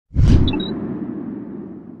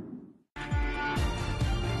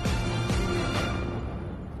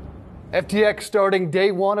FTX starting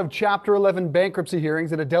day one of Chapter 11 bankruptcy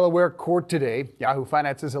hearings at a Delaware court today. Yahoo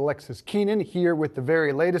Finance's Alexis Keenan here with the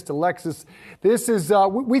very latest. Alexis, this is,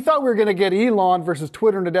 we thought we were going to get Elon versus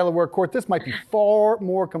Twitter in a Delaware court. This might be far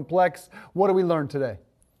more complex. What do we learn today?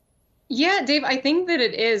 Yeah, Dave, I think that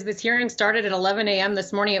it is. This hearing started at 11 a.m.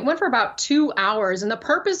 this morning. It went for about 2 hours, and the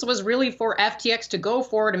purpose was really for FTX to go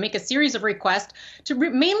forward and make a series of requests to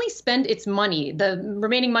mainly spend its money, the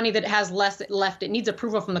remaining money that it has left. It needs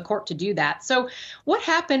approval from the court to do that. So what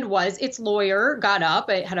happened was its lawyer got up.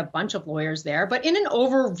 It had a bunch of lawyers there, but in an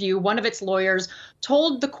overview, one of its lawyers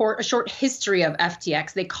told the court a short history of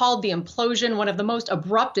FTX. They called the implosion one of the most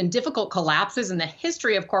abrupt and difficult collapses in the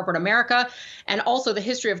history of corporate America, and also the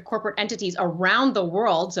history of corporate entities around the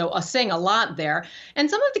world, so saying a lot there. And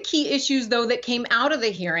some of the key issues, though, that came out of the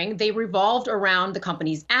hearing, they revolved around the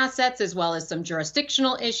company's assets, as well as some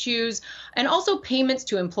jurisdictional issues, and also payments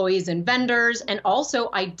to employees and vendors, and also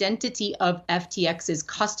identity of FTX's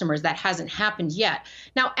customers. That hasn't happened yet.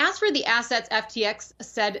 Now, as for the assets, FTX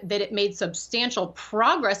said that it made substantial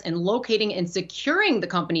progress in locating and securing the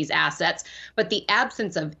company's assets, but the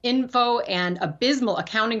absence of info and abysmal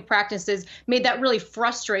accounting practices made that really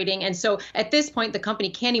frustrating. And so at this point, the company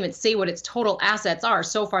can't even say what its total assets are.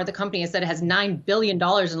 So far, the company has said it has $9 billion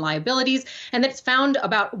in liabilities, and that it's found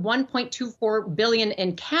about $1.24 billion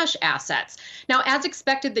in cash assets. Now, as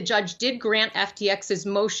expected, the judge did grant FTX's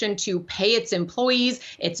motion to pay its employees,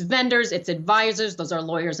 its vendors, its advisors. Those are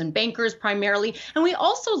lawyers and bankers primarily. And we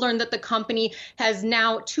also learned that the company has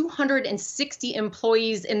now 260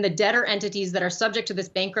 employees in the debtor entities that are subject to this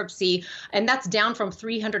bankruptcy, and that's down from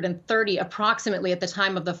 330 approximately at the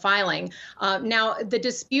time of the filing. Now, the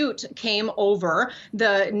dispute came over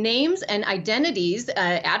the names and identities,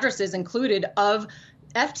 addresses included, of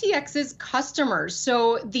FTX's customers.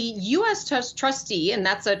 So the U.S. trustee, and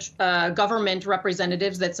that's a government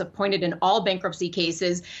representative that's appointed in all bankruptcy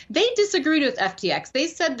cases, they disagreed with FTX. They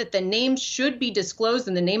said that the names should be disclosed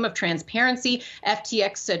in the name of transparency.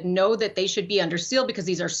 FTX said no, that they should be under seal because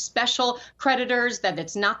these are special creditors, that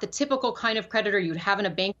it's not the typical kind of creditor you'd have in a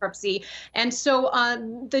bankruptcy. And so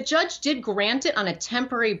the judge did grant it on a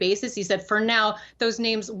temporary basis. He said, for now, those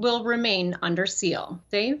names will remain under seal.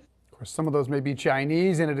 Dave? Some of those may be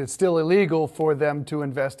Chinese, and it is still illegal for them to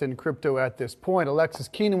invest in crypto at this point. Alexis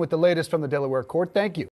Keenan with the latest from the Delaware court. Thank you.